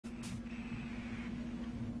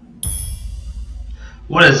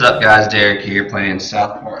What is up, guys? Derek here playing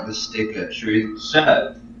South Park The Stick of Truth.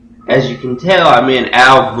 So, as you can tell, I'm in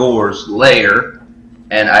Al Gore's lair,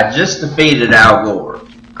 and I just defeated Al Gore.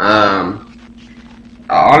 I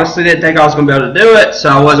honestly didn't think I was going to be able to do it, so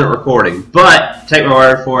I wasn't recording. But, take my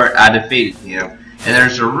word for it, I defeated him. And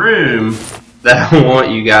there's a room that I want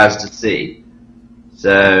you guys to see.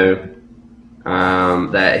 So,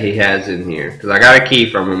 that he has in here. Because I got a key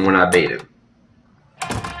from him when I beat him.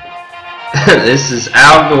 This is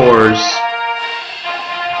Al Gore's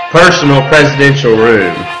personal presidential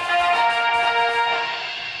room,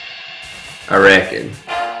 I reckon.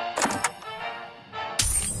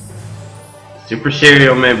 Super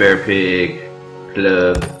Serial ManBearPig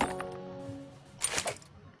Club.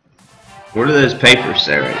 What do those papers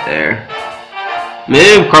say right there?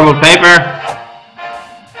 Move, crumpled paper.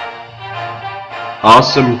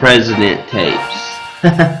 Awesome president tapes.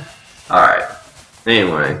 Alright.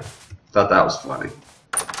 Anyway. Thought that was funny.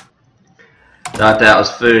 Thought that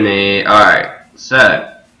was funny. Alright,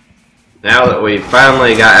 so now that we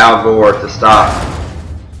finally got Al Gore to stop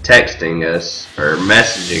texting us or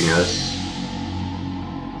messaging us.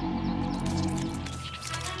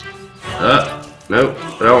 Nope,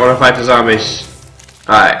 I don't want to fight the zombies.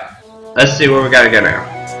 Alright, let's see where we gotta go now.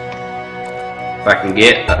 If I can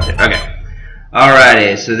get up there. Okay.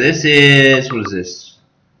 Alrighty, so this is, what is this?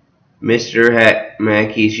 Mr.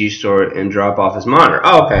 Mackey's used store and drop off his monitor.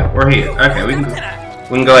 Oh, okay, we're here. Okay, we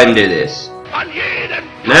can go ahead and do this.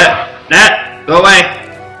 No, go away.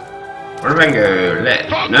 Where do I go?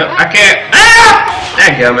 No, I can't. Ah!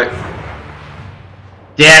 Dadgummit.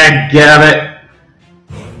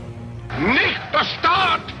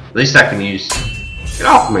 At least I can use. Get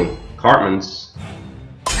off me, Cartman's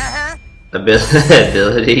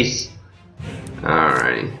abilities.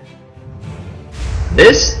 Alrighty.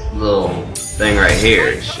 This little thing right here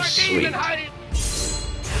is just sweet.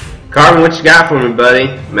 Cartman, what you got for me,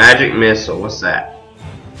 buddy? Magic missile. What's that?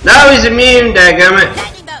 No, he's immune, dadgummit.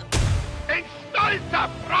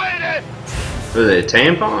 Was it a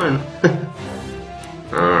tampon?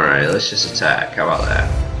 Alright, let's just attack. How about that?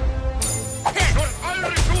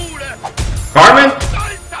 Cartman?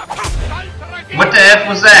 What the F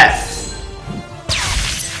was that?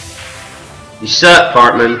 You suck,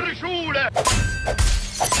 Cartman.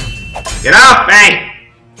 Get off me!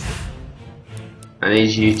 I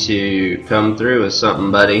need you to come through with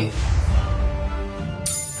something, buddy.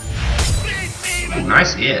 Ooh,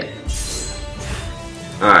 nice hit.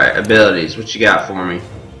 Alright, abilities. What you got for me?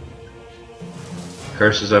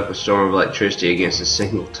 Curses up a storm of electricity against a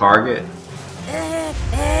single target.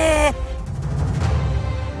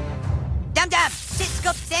 Dum-dum, sit,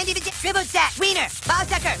 scoop, sandy, dribbled sack, wiener, ball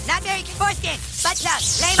sucker, not very foreskin, butt plug,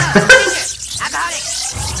 lame-o, ginger, alcoholic.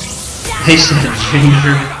 He said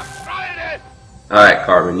ginger. Alright,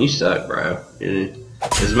 Cartman, you suck, bro.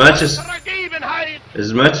 As much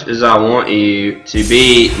as I want you to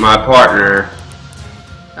be my partner,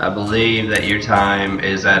 I believe that your time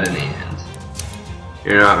is at an end.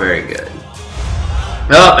 You're not very good.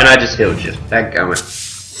 Oh, and I just healed you.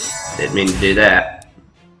 Dadgummit. Didn't mean to do that.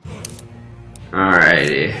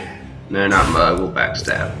 Alrighty. No, not mug. We'll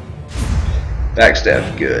backstab.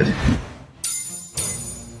 Backstab's good.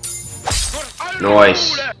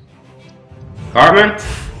 Nice. Cartman?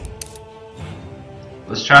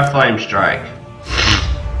 Let's try Flame Strike.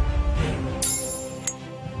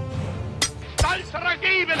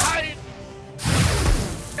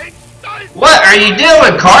 What are you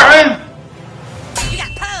doing, Cartman? You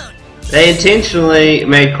got pwned. They intentionally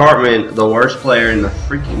made Cartman the worst player in the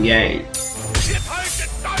freaking game.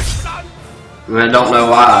 And I don't know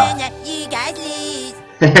why. You guys lose.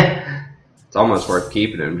 It's almost worth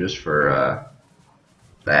keeping him just for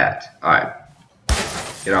that. Alright.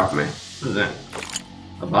 Get off me. What is that?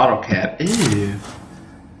 A bottle cap. Ew.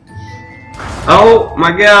 Oh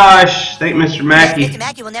my gosh. Thank Mr. Mackey. Mr.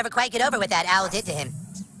 Mackey will never quite get over what that owl did to him.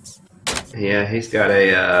 Yeah, he's got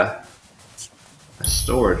a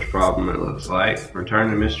storage problem, it looks like.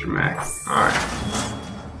 Return to Mr. Mackey. Alright.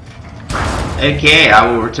 Okay, I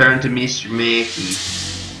will return to Mr. Mackey.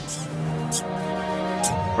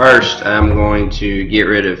 First, I'm going to get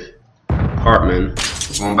rid of Cartman.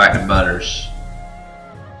 Going back to Butters.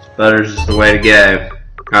 Butters is the way to go.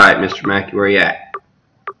 Alright, Mr. Mackey, where you at?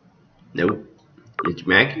 Nope. Mr.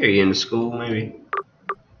 Mackey, are you in the school, maybe?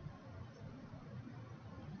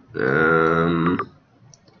 Yeah,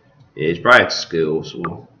 he's probably at school, so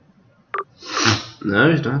we'll... No,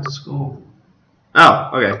 he's not at school. Oh,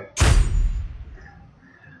 okay.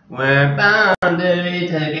 We're bound to be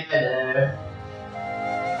together.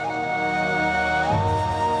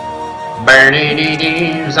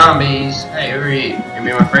 Burn zombies. Hey, who are you? You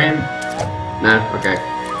be my friend? No? Okay.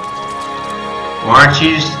 Why aren't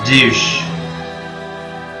you just a douche?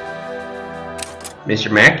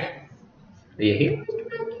 Mr. Mac? Are you here?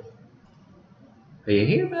 Are you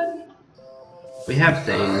here, buddy? We have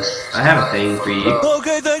things. I have a thing for you.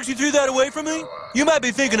 Okay, thanks. You threw that away from me? You might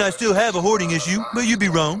be thinking I still have a hoarding issue, but you'd be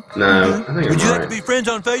wrong. No, I think Would you right. like to be friends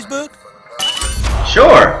on Facebook?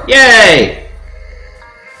 Sure! Yay!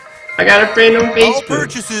 I got a friend on Facebook. All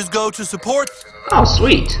purchases go to support. Oh,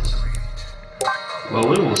 sweet. Well,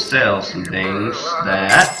 we will sell some things.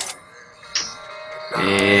 That.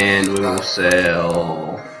 And we will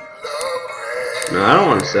sell... No, I don't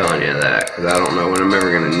want to sell any of that, because I don't know when I'm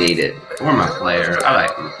ever going to need it. Or my flare. I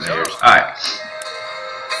like my flares. Alright.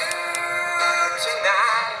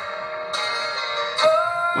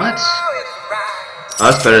 What?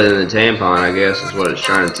 Oh, that's better than the tampon, I guess, is what it's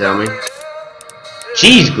trying to tell me.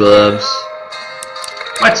 Cheese gloves?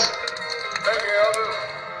 What?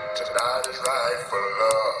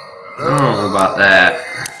 I don't know about that.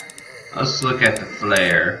 Let's look at the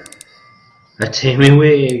flare. A Timmy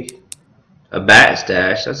wig. A bat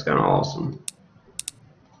stash. That's kind of awesome.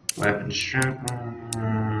 Weapon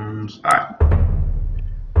strap-ons. Alright.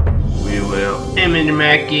 We will image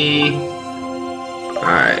Mackie.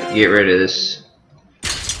 Alright, get rid of this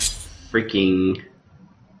freaking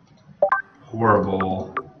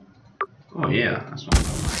horrible. Oh yeah, that's what I'm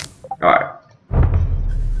talking about.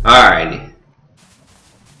 Alright. Alrighty.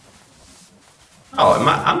 Oh, I'm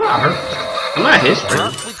not her. I'm not his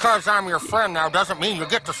friend. Just because I'm your friend now doesn't mean you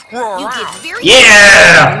get to screw around. You get very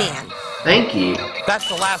Yeah! man. Thank you. That's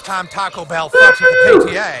the last time Taco Bell fucks with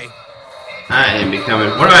the PTA. I am becoming.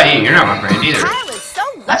 What about you? You're not my friend either. Kyle is so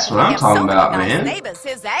lucky That's what to I'm have talking so many about, nice man. neighbors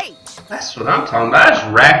his age. That's what I'm talking about. I just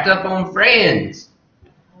racked up on friends.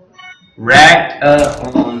 Racked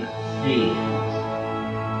up on friends.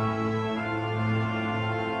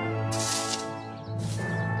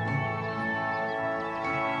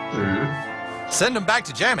 Send them back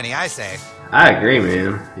to Germany, I say. I agree,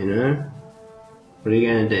 man. You know? What are you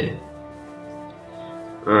gonna do?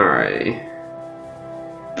 Alrighty.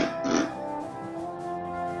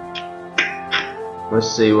 Let's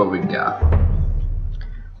see what we got.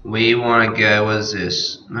 We want to go, what is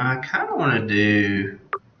this? No, I kind of want to do,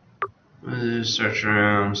 search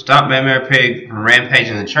around. Stop ManBearPig from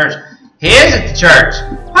rampaging the church. He is at the church!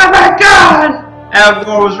 Oh my god! Al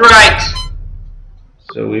Gore was right!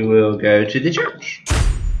 So we will go to the church.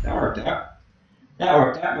 That worked out. That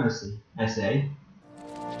worked out mostly, I say.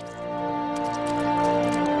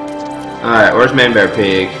 Alright, where's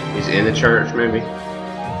ManBearPig? He's in the church, maybe?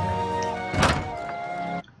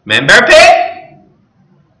 ManBearPig?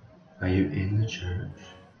 Are you in the church?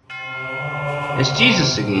 It's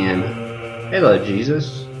Jesus again. Hello,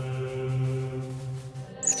 Jesus.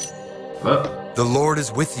 What? The Lord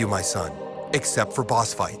is with you, my son, except for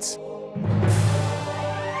boss fights.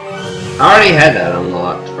 I already had that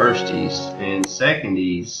unlocked, firsties. And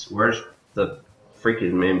secondies, where's the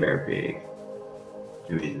freaking ManBearPig?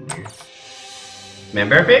 Who is in here?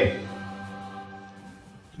 ManBearPig?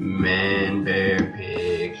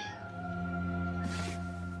 ManBearPig.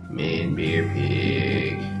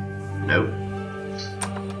 ManBearPig. Nope.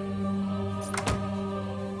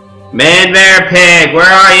 ManBearPig,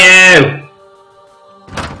 where are you?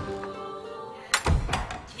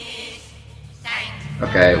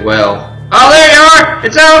 Okay, well. Oh, there you are!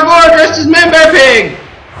 It's Al Gore dressed as ManBearPig!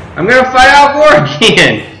 I'm gonna fight Al Gore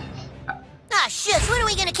again! Ah, shucks, when are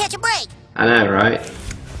we gonna catch a break? I know, right?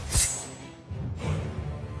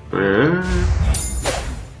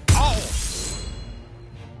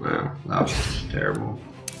 Wow, that was just terrible.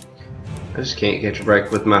 I just can't catch a break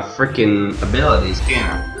with my freaking abilities, can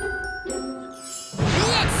I?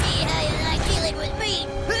 Let's see how you like dealing with me.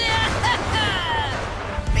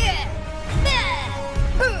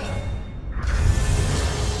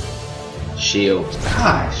 Shield.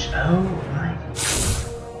 Gosh, oh my.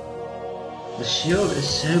 The shield is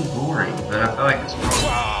so boring, but I feel like it's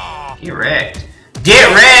wrong. Get wrecked. Get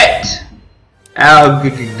wrecked! Al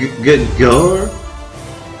good Gore?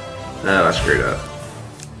 Oh, I screwed up.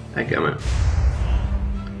 Hey, come on.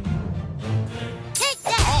 Take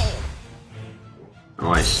that!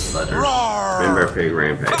 Nice letters. ManBearPig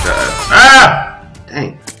rampage. Uh-oh. Ah!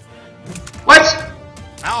 Dang. What?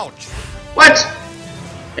 Ouch. What?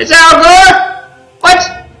 It's Al Gore! What?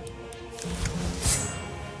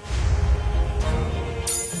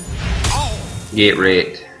 Get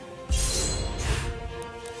wrecked.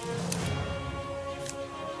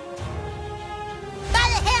 By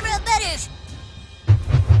the hammer of butters!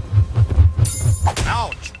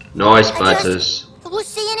 Ouch. Nice butters. We're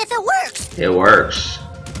seeing if it works. It works.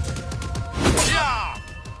 Yeah.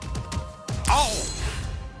 Oh.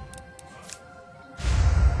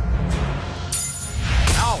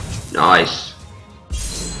 Ouch. Nice.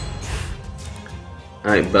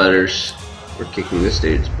 Alright, Butters. We're kicking this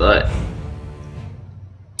dude's butt.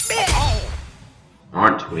 Oh.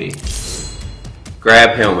 Aren't we?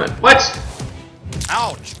 Grab helmet. What?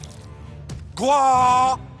 Ouch.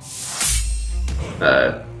 Gwa.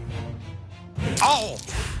 Oh.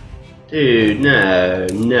 Dude, no.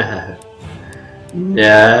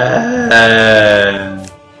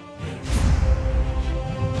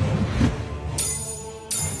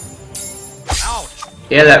 Ouch.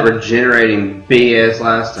 Yeah, that regenerating BS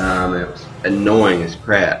last time, it was annoying as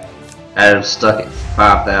crap. I had him stuck at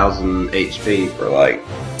 5,000 HP for like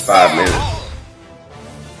 5 minutes.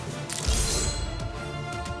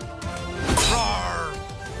 Roar.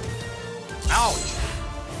 Ouch.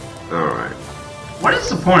 Alright. What is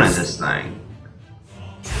the point of this thing?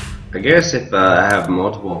 I guess if I have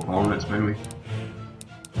multiple opponents, maybe.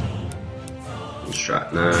 Let's try.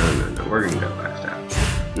 No, we're gonna go back down.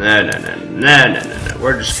 No.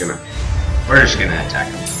 We're just gonna attack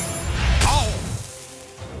him. Oh.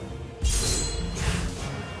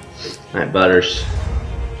 Alright, Butters.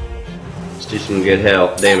 Let's do some good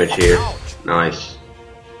damage here. Nice.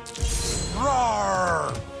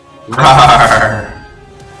 Roar. Roar.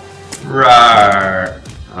 Roar.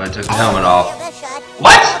 Oh, I took the helmet off.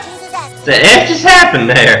 What? The F just happened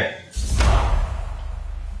there.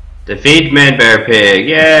 Defeat ManBearPig.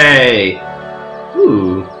 Yay.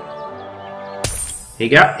 Ooh. He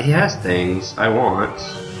has things I want.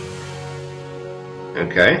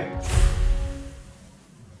 Okay.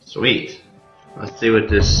 Sweet. Let's see what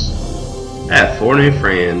this. I have 4 new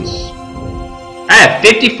friends. I have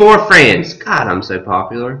 54 friends. God, I'm so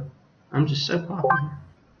popular. I'm just so popular.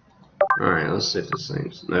 Alright, let's see if this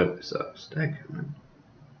thing's. Nope, it sucks.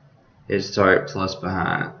 His target plus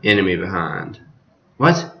behind. Enemy behind.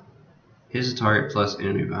 What? Here's a target plus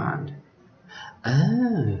enemy behind.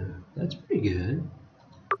 Oh, that's pretty good.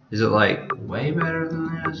 Is it like way better than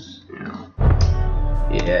this? Yeah,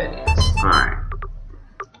 it is. Alright.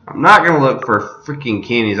 I'm not gonna look for freaking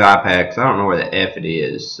Kenny's iPad because I don't know where the F it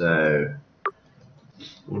is, so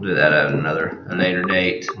we'll do that at a later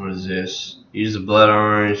date. What is this? Use the blood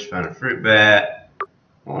orange, find a fruit bat.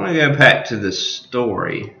 I want to go back to the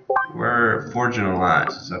story. We're forging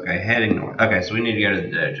alliances. Okay, heading north. Okay, so we need to go to the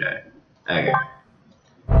dojo. Okay.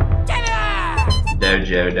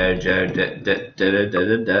 Dojo.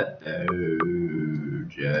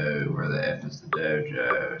 Where the F is the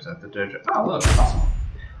dojo? Is that the dojo? Oh, look, awesome.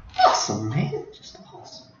 Awesome, man. Just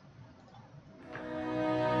awesome.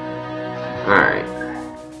 Alright.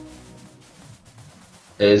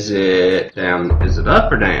 Is it down? Is it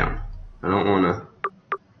up or down? I don't want to.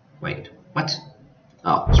 Wait. What?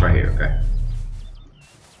 Oh, it's right here. Okay.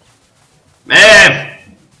 Move!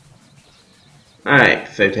 Alright,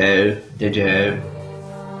 photo. Dojo.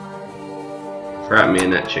 Forgot me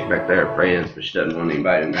and that chick back there are friends, but she doesn't want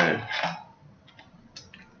anybody to know.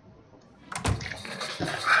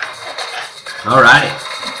 Alright.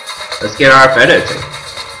 Let's get our photo taken.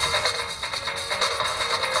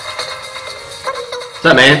 What's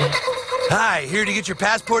up, man? Hi, here to get your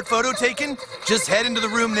passport photo taken? Just head into the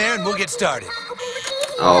room there and we'll get started.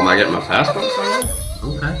 Oh, am I getting my passport photo?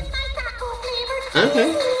 Okay.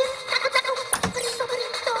 Okay.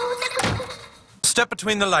 Step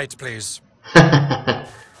between the lights, please.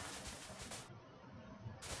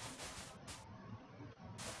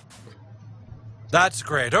 That's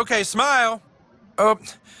great. Okay, smile. Do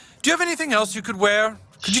you have anything else you could wear?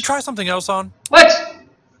 Could you try something else on? What?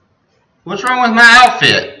 What's wrong with my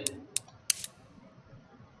outfit?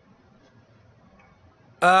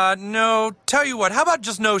 No. Tell you what, how about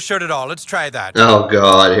just no shirt at all? Let's try that. Oh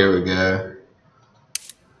god, here we go.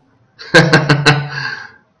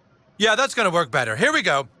 Yeah, that's gonna work better. Here we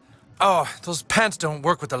go. Oh, those pants don't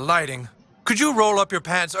work with the lighting. Could you roll up your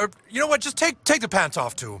pants? Or, you know what, just take the pants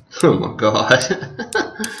off, too. Oh my god.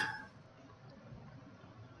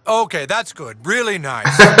 Okay, that's good. Really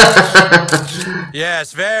nice.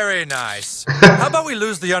 Yes, very nice. How about we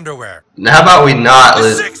lose the underwear? How about we not The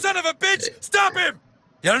lose? sick son of a bitch! Stop him!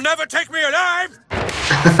 You'll never take me alive!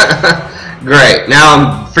 Great, now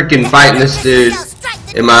I'm freaking fighting this dude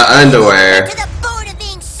in my underwear. To the board of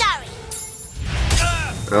being sorry.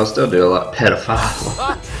 I'll still do a lot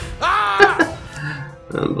pedophile.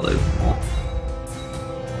 Unbelievable.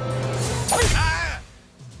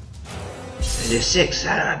 You're sick,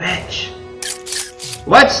 son of a bitch.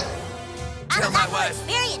 What? Tell my wife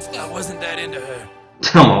Experience I now. wasn't that into her.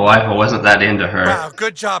 Tell my wife I wasn't that into her. Wow,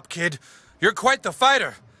 good job, kid. You're quite the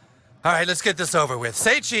fighter. All right, let's get this over with.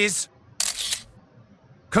 Say cheese.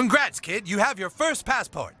 Congrats, kid. You have your first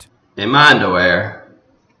passport. In my underwear.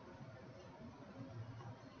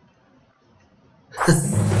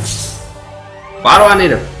 Why do I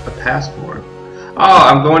need a passport? Oh,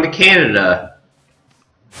 I'm going to Canada.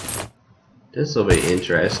 This will be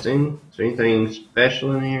interesting. Is there anything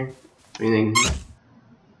special in here? Anything?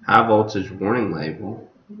 High voltage warning label.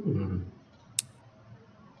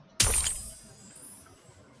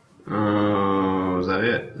 Is that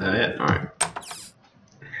it? Is that it? Alright.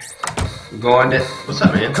 Going to... What's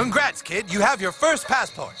up, man? Congrats, kid. You have your first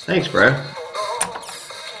passport. Thanks, bro.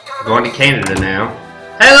 Going to Canada now.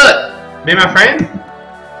 Hey, look! Be my friend?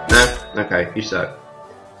 No? Okay, you suck.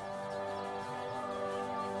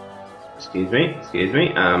 Excuse me.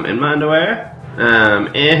 In my underwear.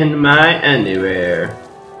 In my underwear.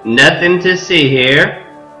 Nothing to see here.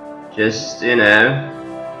 Just, you know,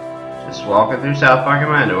 just walking through South Park in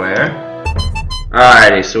my underwear.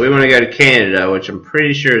 Alrighty, so we want to go to Canada, which I'm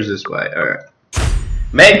pretty sure is this way. Alright.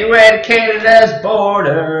 Make your way to Canada's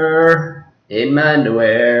border. In my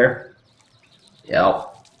underwear. Yep.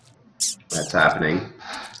 That's happening.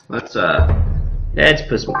 Let's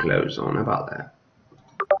put some clothes on. How about that?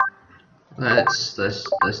 Let's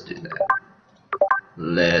do that.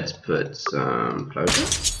 Let's put some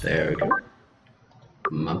clothes on. There we go.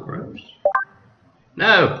 Mumpros.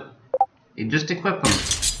 No! You just equip them.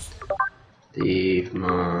 Thief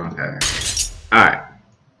marker. Alright.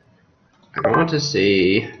 I want to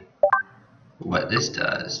see what this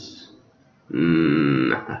does.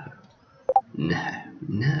 No,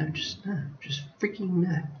 just freaking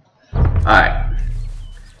no. Alright.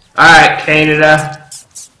 Alright, Canada.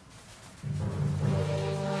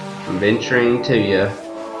 I'm venturing to you.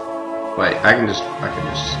 Wait, I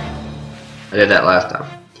did that last time.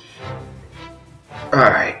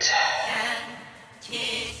 Alright.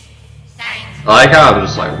 I like how I'm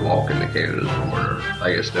just like walking to Canada's border.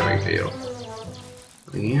 Like it's no big deal.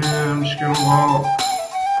 Yeah, I'm just gonna walk.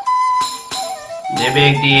 No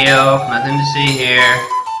big deal. Nothing to see here.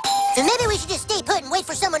 So maybe we should just stay put and wait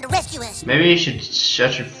for someone to rescue us. Maybe you should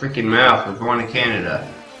shut your freaking mouth. We're going to Canada.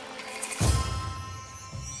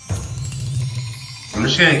 I'm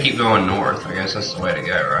just gonna keep going north. I guess that's the way to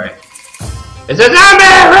go, right? It's a zombie!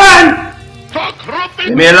 Run!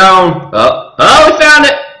 Leave me alone. Oh, we found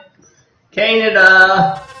it!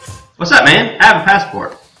 Canada. What's up, man? I have a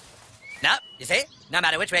passport. No, you see? No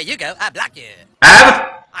matter which way you go, I block you.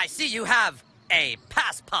 I see you have a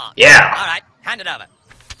passport. Yeah. Alright, hand it over.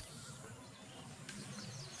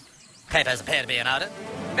 Papers appear to be in order.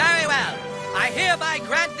 Very well. I hereby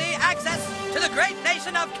grant thee access to the great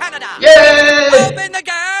nation of Canada. Yay! Open the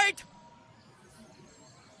gate!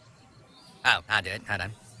 Oh, I'll do it. Hold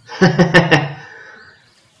on.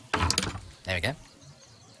 There we go.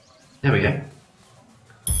 There we go.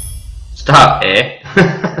 Stop, eh?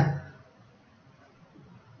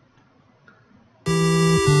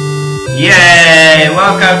 Yay!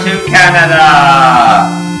 Welcome to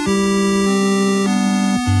Canada!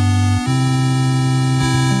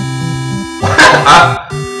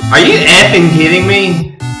 Are you effing kidding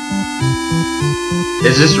me?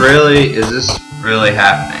 Is this really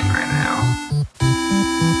happening right now?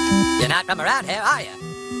 You're not from around here, are you?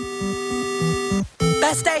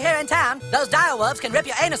 Best stay here in town. Those dire wolves can rip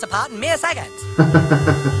your anus apart in mere seconds. Woo!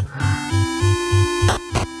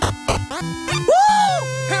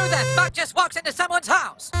 Who the fuck just walks into someone's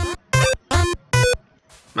house?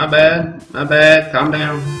 My bad, calm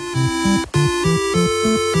down.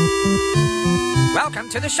 Welcome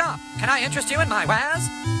to the shop. Can I interest you in my wares?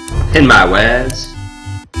 In my wares?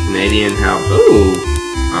 Canadian help. Ooh!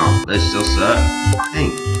 Oh, they still suck.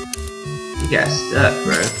 Dang. You guys suck,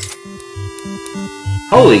 bro.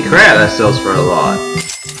 Holy crap, that sells for a lot.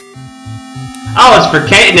 Oh, it's for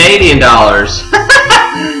Canadian dollars.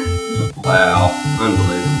 Wow,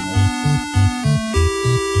 unbelievable.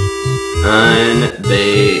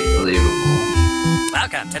 Unbelievable.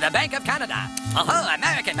 Welcome to the Bank of Canada. Oh,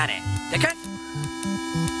 American money. Ticket.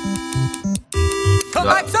 Come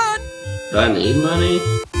back, son. Do I need money?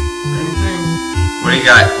 Anything? What do you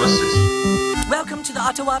got? What's this? Welcome to the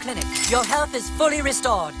Ottawa Clinic. Your health is fully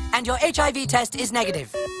restored, and your HIV test is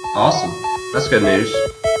negative. Awesome. That's good news.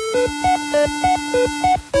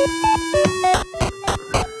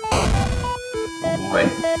 Oh boy.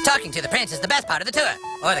 Talking to the prince is the best part of the tour.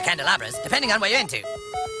 Or the candelabras, depending on what you're into.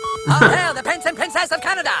 All hail the Prince and Princess of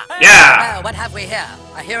Canada! Yeah! Well, what have we here?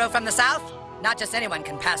 A hero from the south? Not just anyone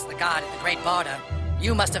can pass the guard at the Great Border.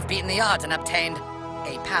 You must have beaten the odds and obtained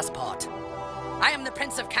a passport. I am the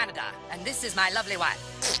Prince of Canada, and this is my lovely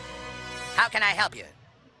wife. How can I help you?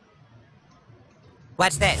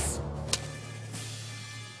 What's this?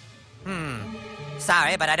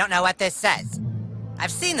 Sorry, but I don't know what this says.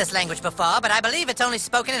 I've seen this language before, but I believe it's only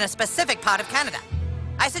spoken in a specific part of Canada.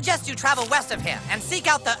 I suggest you travel west of here and seek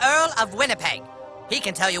out the Earl of Winnipeg. He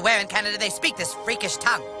can tell you where in Canada they speak this freakish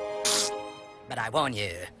tongue. But I warn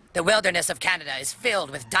you, the wilderness of Canada is filled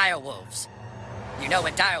with dire wolves. You know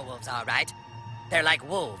what dire wolves are, right? They're like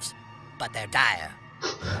wolves, but they're dire.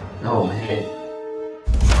 Oh, man.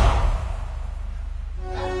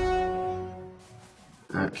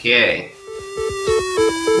 Okay.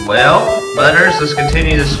 Well, Butters, let's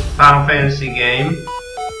continue this Final Fantasy game.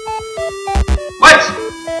 What?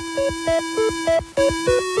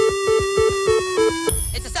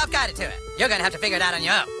 It's a self-guided tour. You're gonna have to figure it out on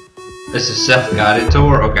your own. This is self-guided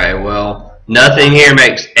tour? Okay, well, nothing here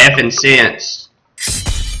makes effing sense.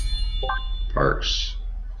 Perks.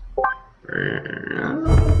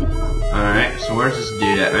 Alright, so where's this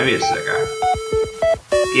dude at? Maybe it's that guy.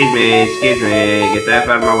 Excuse me, get that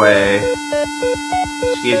out of my way.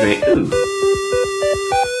 Excuse me, ooh.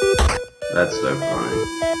 That's so funny.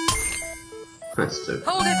 That's so funny.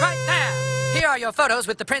 Hold it right there! Here are your photos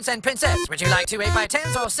with the prince and princess. Would you like 2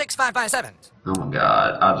 8x10s or 6 5x7s? Oh my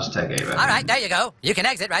god, I'll just take 8x10. Alright, there you go. You can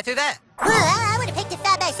exit right through there. Well, I would have picked a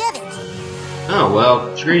 5x7. Oh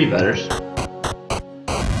well, screw you, Butters.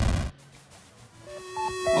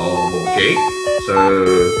 Okay, so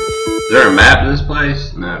is there a map in this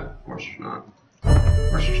place? No, of course there's not. Of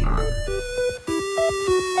course there's not.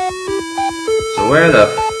 So where the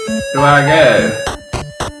f do I go?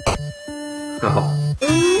 Oh.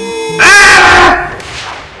 Ah!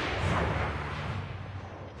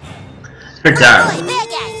 They're dire. Oh, bad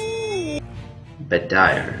guys. But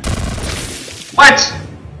dire. What?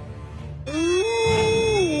 I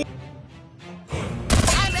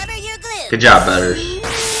rubber your glue. Good job, Butters.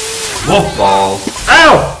 Wolf balls.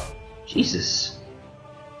 Ow! Jesus.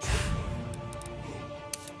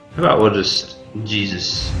 How about we'll just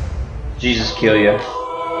Jesus kill you.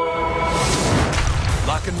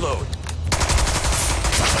 Lock and load.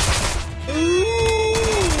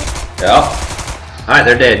 Yep. Alright,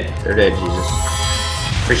 they're dead. They're dead, Jesus.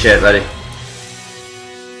 Appreciate it, buddy.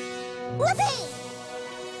 Whoopee!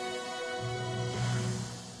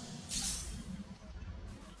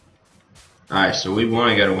 Alright, so we want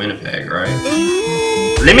to go to Winnipeg, right?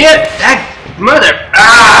 Let me in! That mother!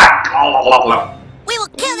 Ah! We will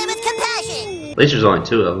kill them with compassion. At least there's only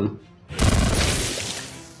 2 of them.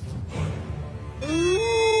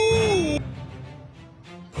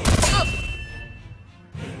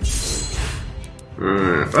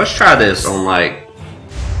 Let's try this on like.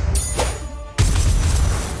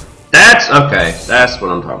 That's okay. That's what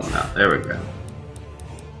I'm talking about. There we go.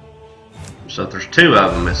 So if there's 2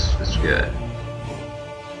 of them, it's good.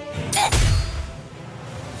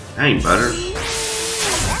 Dang, Butters.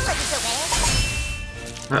 That wasn't so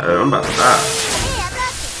bad. Uh-oh, I'm about to die. Hey, I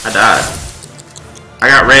blocked I died. I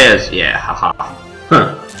got res. Yeah, haha.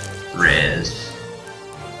 Huh. Res.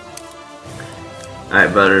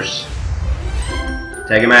 Alright, Butters.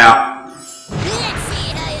 Take him out. you. Let's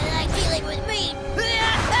see how you like dealing with me.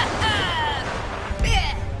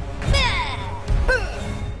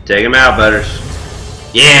 Take him out, Butters.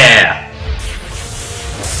 Yeah!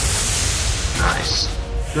 Nice.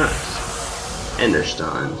 Nice. And they're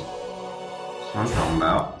stunned. That's what I'm talking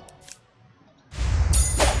about.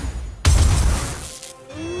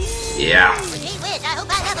 Yeah. Gee whiz, I hope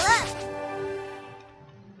I level up.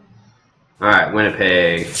 Alright,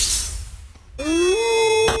 Winnipeg.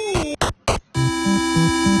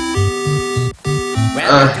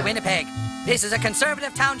 Welcome to Winnipeg. This is a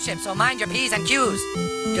conservative township, so mind your P's and Q's.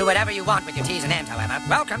 Do whatever you want with your T's and M's, however.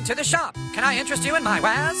 Welcome to the shop. Can I interest you in my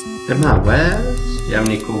wares? In my wares? You have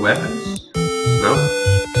any cool weapons? No?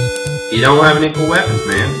 You don't have any cool weapons,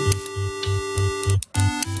 man.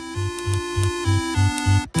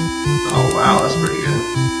 Oh wow, that's pretty good.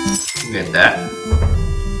 We'll get that.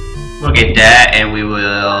 We'll get that and we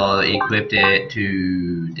will equip it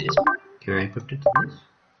to this. Can I equip it to this?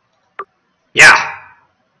 Yeah!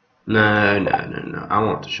 No. I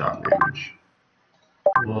want the shock damage.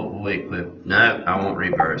 We'll equip. No, I want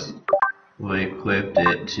rebirth. We equipped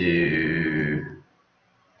it to.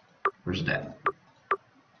 Where's that?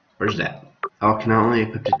 Where's that? Oh, I can only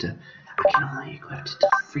equip it to. I can only equip it to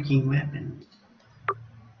freaking weapons.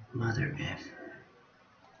 Mother effer.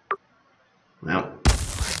 Well.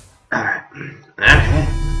 Alright. Okay.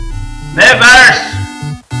 There, Butters!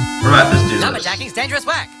 What about this dude? Lumberjacking's dangerous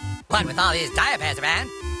work. What with all these diabears around?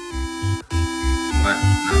 What?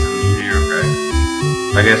 Nothing in here, okay.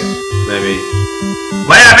 I guess maybe.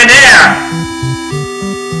 What happened there?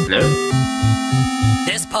 Hello?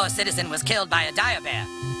 This poor citizen was killed by a diabear.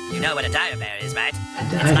 You You know what a dire bear is, right?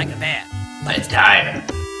 dire? It's like a bear, but it's dire.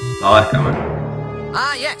 Saw that coming.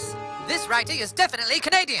 Ah, yes. This writing is definitely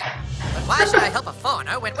Canadian. But why should I help a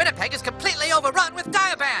foreigner when Winnipeg is completely overrun with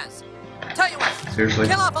dire bears? Tell you what. Seriously?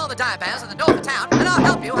 Kill off all the dire bears in the north of town, and I'll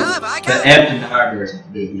help you however I can. The empty dire bears have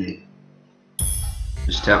to do with me.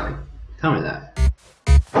 Just tell me. Tell me that.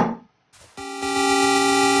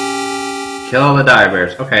 Kill all the dire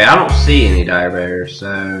bears. Okay, I don't see any dire bears,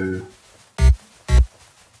 so...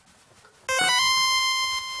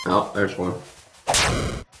 Oh, there's one.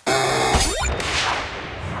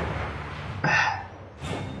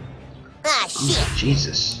 Ah, shit.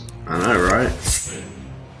 Jesus. I know, right?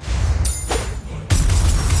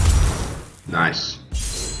 Nice.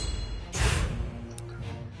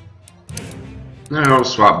 No, I'll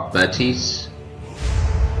swap buddies.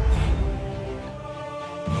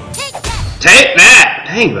 Take that!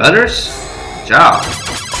 Dang, Butters. Good job.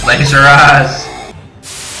 Laser eyes.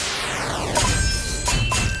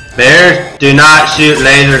 Bears do not shoot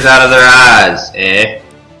lasers out of their eyes, eh?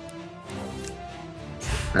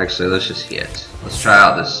 Actually, let's just hit. Let's try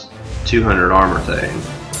out this 200 armor thing.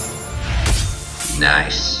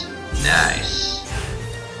 Nice. Nice.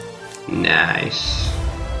 Nice.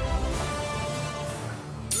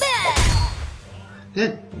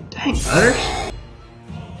 Good. Dang, Butters.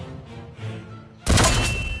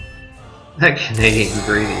 That Canadian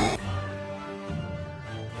greeting.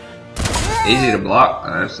 Easy to block.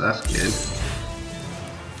 That's good.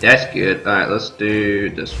 That's good. Alright, let's do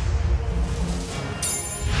this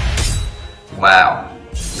one. Wow.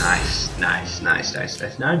 Nice, nice, nice, nice,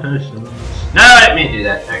 nice, nice, nice. No, I didn't mean to do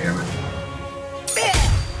that. Thank you.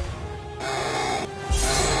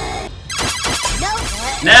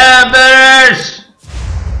 No, Butters!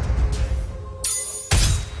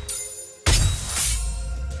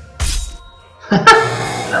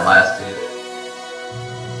 That last dude.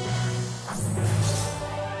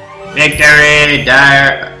 Victory!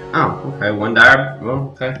 Dire! Oh, okay, one dire.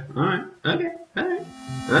 Well, okay. Alright, okay, alright.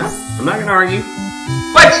 I'm not gonna argue.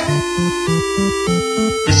 What?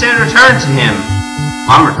 It said return to him.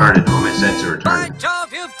 I'm returning to him. It said to return. By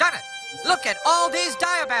Jove, you've done it! Look at all these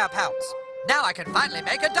dire bear pelts. Now I can finally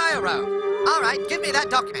make a dire robe. Alright, give me that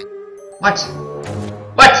document. What?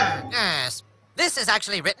 What? Yes. This is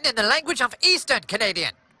actually written in the language of Eastern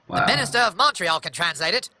Canadian. Wow. The Minister of Montreal can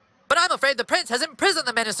translate it. But I'm afraid the Prince has imprisoned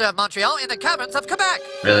the Minister of Montreal in the caverns of Quebec.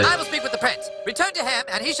 Really? I will speak with the Prince. Return to him,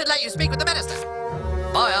 and he should let you speak with the Minister.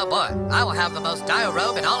 Boy, oh boy, I will have the most dire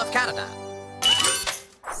robe in all of Canada.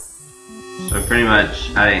 So pretty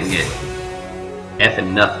much, I didn't get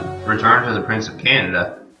effing nothing. Return to the Prince of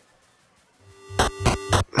Canada.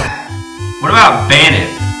 What about Banif?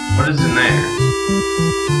 What is in there?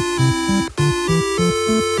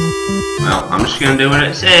 Well, I'm just gonna do what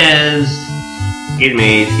it says. Excuse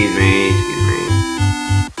me, excuse me, excuse me.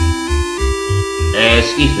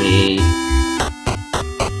 Excuse me.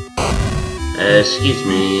 Excuse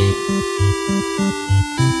me.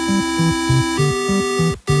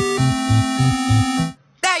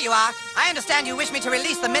 There you are. I understand you wish me to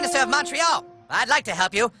release the Minister of Montreal. I'd like to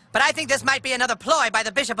help you, but I think this might be another ploy by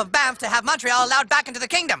the Bishop of Banff to have Montreal allowed back into the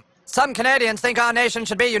kingdom. Some Canadians think our nation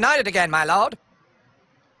should be united again, my lord.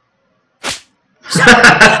 Shut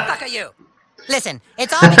up! Who the fuck are you? Listen,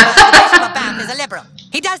 it's all because the Bishop of Banff is a liberal.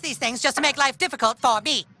 He does these things just to make life difficult for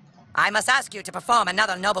me. I must ask you to perform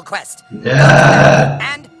another noble quest.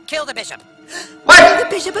 And kill the bishop. What? The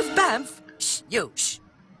Bishop of Banff? Shh, you, shh.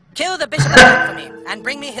 Kill the Bishop of Banff for me, and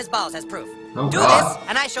bring me his balls as proof. Oh, Do God. this,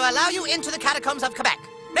 and I shall allow you into the catacombs of Quebec.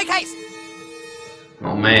 Make haste!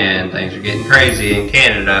 Oh man, things are getting crazy in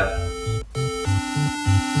Canada.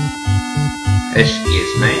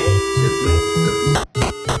 Excuse me.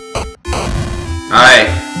 Alright,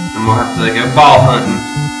 I'm gonna have to go ball hunting.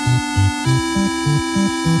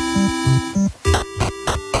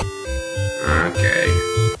 Okay.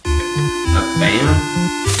 Bam.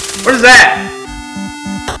 What is that?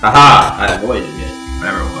 Aha! I avoided it.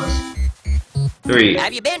 Whatever it was. 3.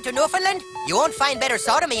 Have you been to Newfoundland? You won't find better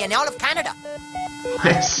sodomy in all of Canada.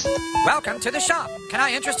 What? Welcome to the shop. Can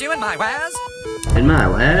I interest you in my wares? In my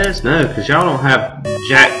wares? No, because y'all don't have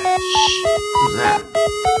jack. Shh. What's that?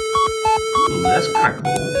 Ooh, that's kind of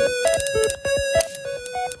cool.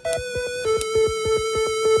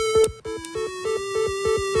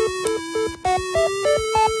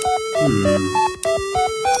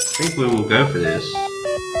 I think we will go for this.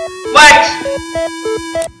 What?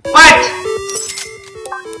 What?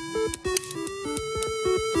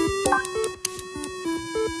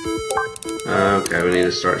 Okay, we need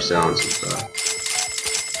to start selling some stuff.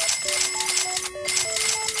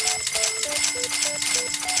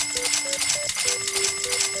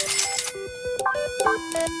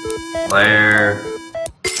 Player.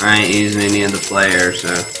 I ain't using any of the players, so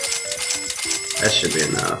that should be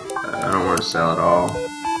enough. I don't want to sell it all.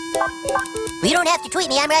 You don't have to tweet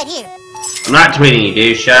me, I'm right here. I'm not tweeting you,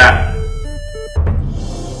 dude. Shut up.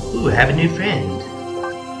 Ooh, I have a new friend.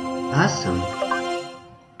 Awesome.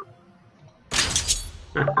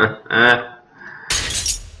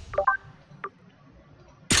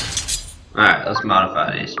 Alright, let's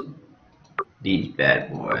modify these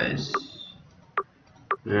bad boys.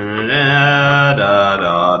 Da, da,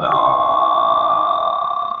 da,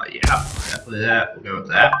 da. Yeah, definitely that. We'll go with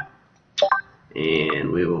that.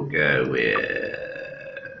 And we will go with...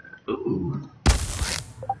 Ooh.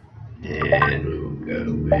 And we will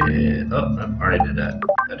go with... Oh, I already did that.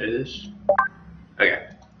 Did I do this? Okay.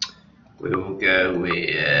 We will go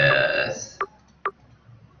with...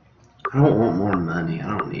 I don't want more money.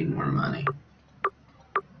 I don't need more money.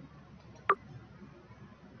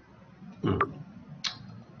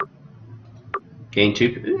 Gain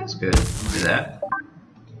 2. Ooh, that's good. We'll do that.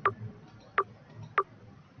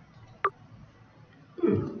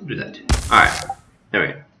 Ooh, we'll do that too. Alright. There we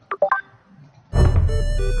go.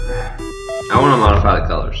 I want to modify the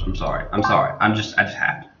colors. I'm sorry. I just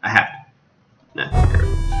have to. I have to. No.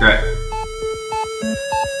 Great.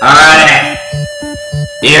 Alright.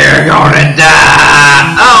 You're gonna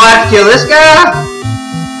die! Oh, I have to kill this guy?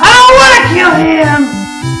 I don't want to kill him!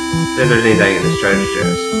 If there's anything in this treasure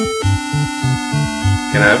chest.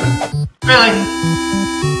 Can I open it? Really?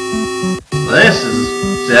 Well, this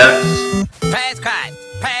sucks. Praise Christ!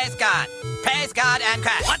 Praise God! Praise God and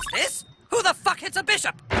Christ! What's this? Who the fuck hits a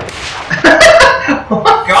bishop? Oh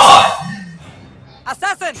my god!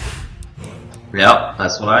 Assassin! Yep,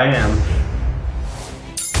 that's what I am.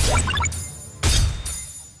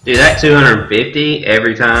 Dude, that 250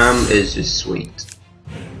 every time is just sweet.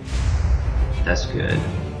 That's good.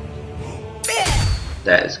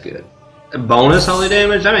 That is good. A bonus holy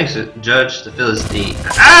damage? That makes it judge the Philistine.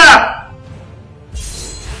 Ah!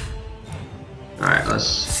 Alright,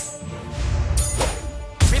 let's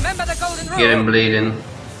Remember the golden rule. get him bleeding.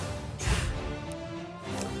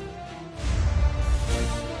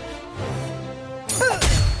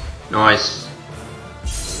 Nice.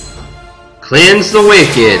 Cleanse the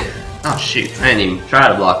wicked. Oh shoot, I didn't even try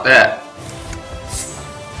to block that.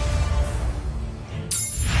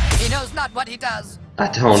 He knows not what he does. I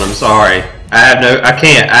told him, sorry. I have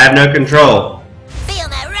no control. Feel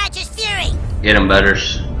my righteous fury. Get him,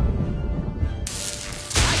 Butters.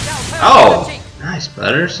 I Oh! Nice,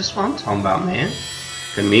 Butters. That's what I'm talking about, man.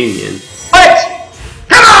 Communion. What?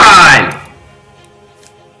 Come on!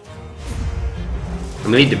 I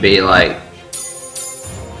need to be like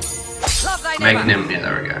making him, yeah,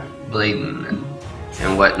 there we go, bleeding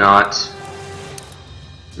and whatnot.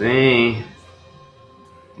 See,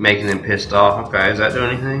 making him pissed off. Okay, does that do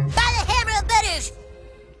anything? By the hammer of Butters.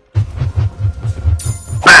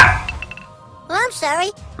 Bah! Well, I'm sorry.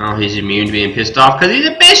 Oh, he's immune to being pissed off because he's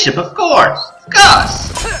a bishop, of course. Of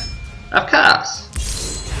course. Of course.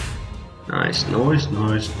 Nice, nice,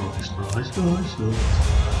 nice, nice, nice, nice,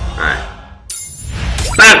 nice. Alright.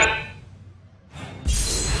 Bam!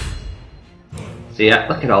 See,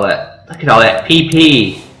 look at all that. Look at all that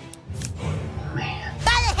PP. Man.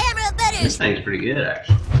 By the hammer of Butters. This thing's pretty good,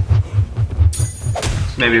 actually.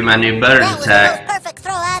 This may be my new Butters That was attack. the most perfect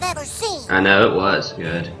throw I've ever seen. I know it was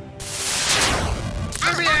good.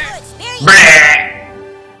 I'm about to experience.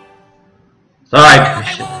 Sorry, Hey,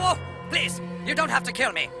 Bishop. whoa, whoa, whoa! Please, you don't have to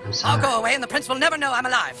kill me. I'm sorry. I'll go away and the prince will never know I'm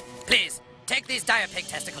alive. Please, take these dire pig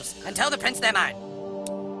testicles and tell the prince they're mine.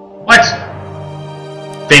 What?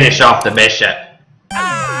 Finish off the bishop.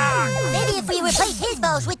 Maybe if we replace his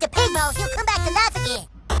balls with the pig balls, he'll come back to life again.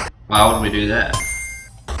 Why would we do that?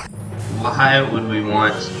 Why would we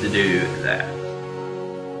want to do that?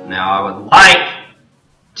 Now I would like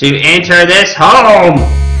to enter this home!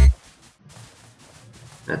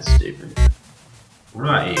 That's stupid. What do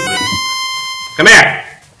I eat? Come here!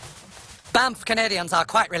 Banff Canadians are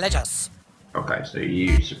quite religious. Okay, so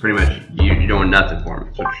pretty much you're doing nothing for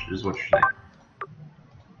me, is what you're saying.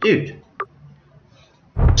 Dude.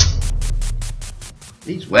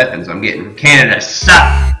 These weapons I'm getting from Canada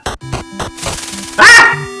suck!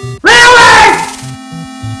 Ah! Railway!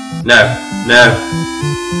 No, no.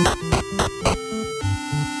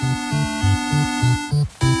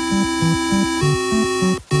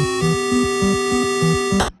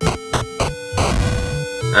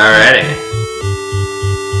 Alrighty.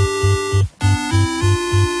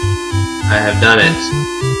 I have done it.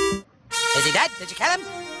 Is he dead? Did you kill him?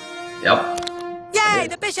 Yep. Yay,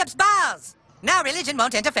 the bishop's balls! Now religion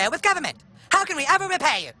won't interfere with government. How can we ever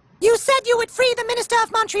repay you? You said you would free the Minister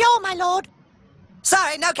of Montreal, my lord.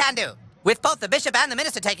 Sorry, no can do. With both the bishop and the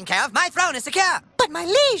minister taken care of, my throne is secure. But my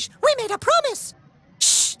liege, we made a promise.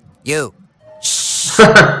 Shh, you. Shh.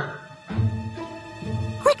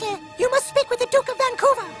 Quickly, you must speak with the Duke of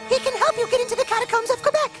Vancouver. He can help you get into the catacombs of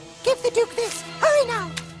Quebec. Give the Duke this. Hurry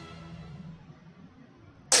now.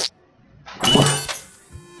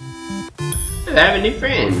 I have a new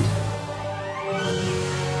friend.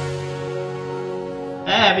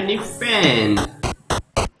 I have a new friend.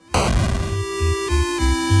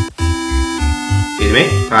 Excuse me?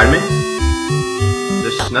 Pardon me?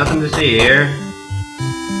 There's nothing to see here.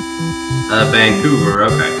 Vancouver,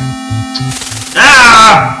 okay.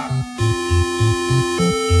 Ah!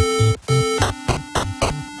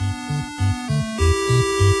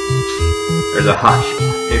 There's a hockey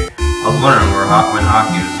player. I was wondering when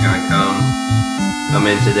hockey was gonna come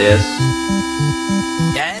into this.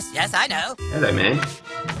 Yes, I know. Hello, man.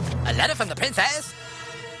 A letter from the princess?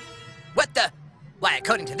 What the? Why,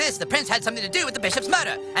 according to this, the prince had something to do with the bishop's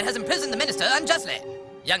murder and has imprisoned the minister unjustly.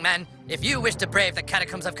 Young man, if you wish to brave the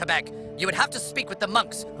catacombs of Quebec, you would have to speak with the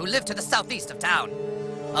monks who live to the southeast of town.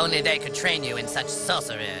 Only they could train you in such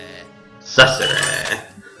sorcery. Sorcery.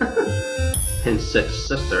 In such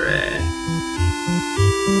sorcery.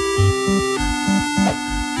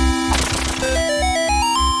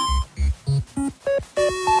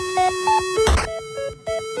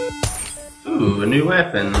 Ooh, a new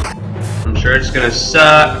weapon. I'm sure it's gonna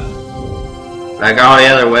suck. Like all the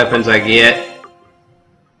other weapons I get.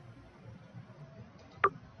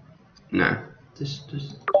 No. Just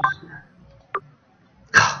Dude.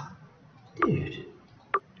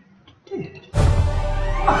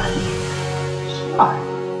 Why?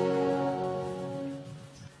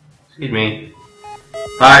 Excuse me.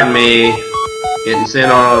 Pardon me. Getting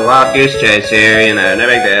sent on a wild goose chase here, you know, no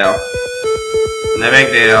big deal. No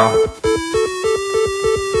big deal.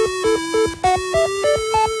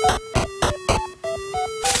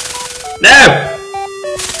 No!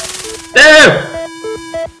 No!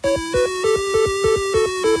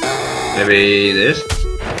 Maybe this?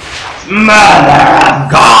 Mother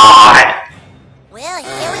of God! Well,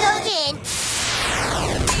 here we go again.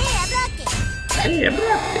 Hey, I blocked it. Hey, I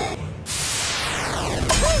blocked it.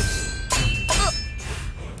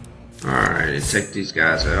 Alright, take these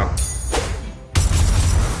guys out.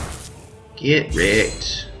 Get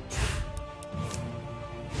wrecked.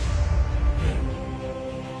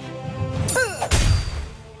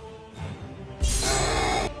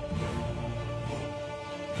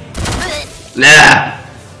 Nah!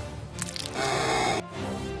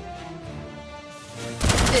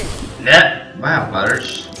 Nah! Wow,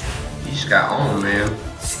 Butters. You just got on, man.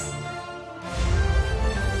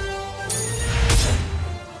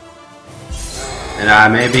 And I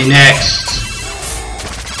may be next.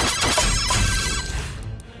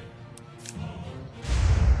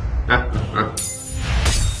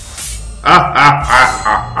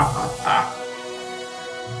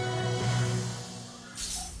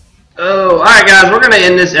 Oh, alright guys, we're gonna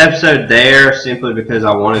end this episode there simply because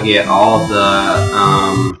I want to get all the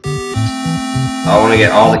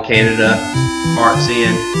Canada parts in,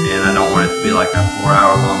 and I don't want it to be like a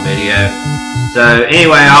 4-hour long video. So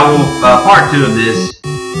anyway, I will part 2 of this,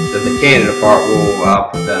 of the Canada part. I'll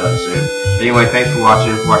put that up soon. But anyway, thanks for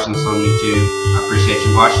watching. If you're watching this on YouTube, I appreciate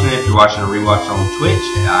you watching it. If you're watching a rewatch on Twitch,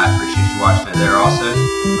 I appreciate you watching it there also.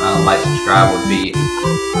 Like, subscribe would be.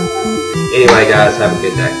 Anyway, guys, have a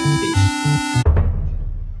good day.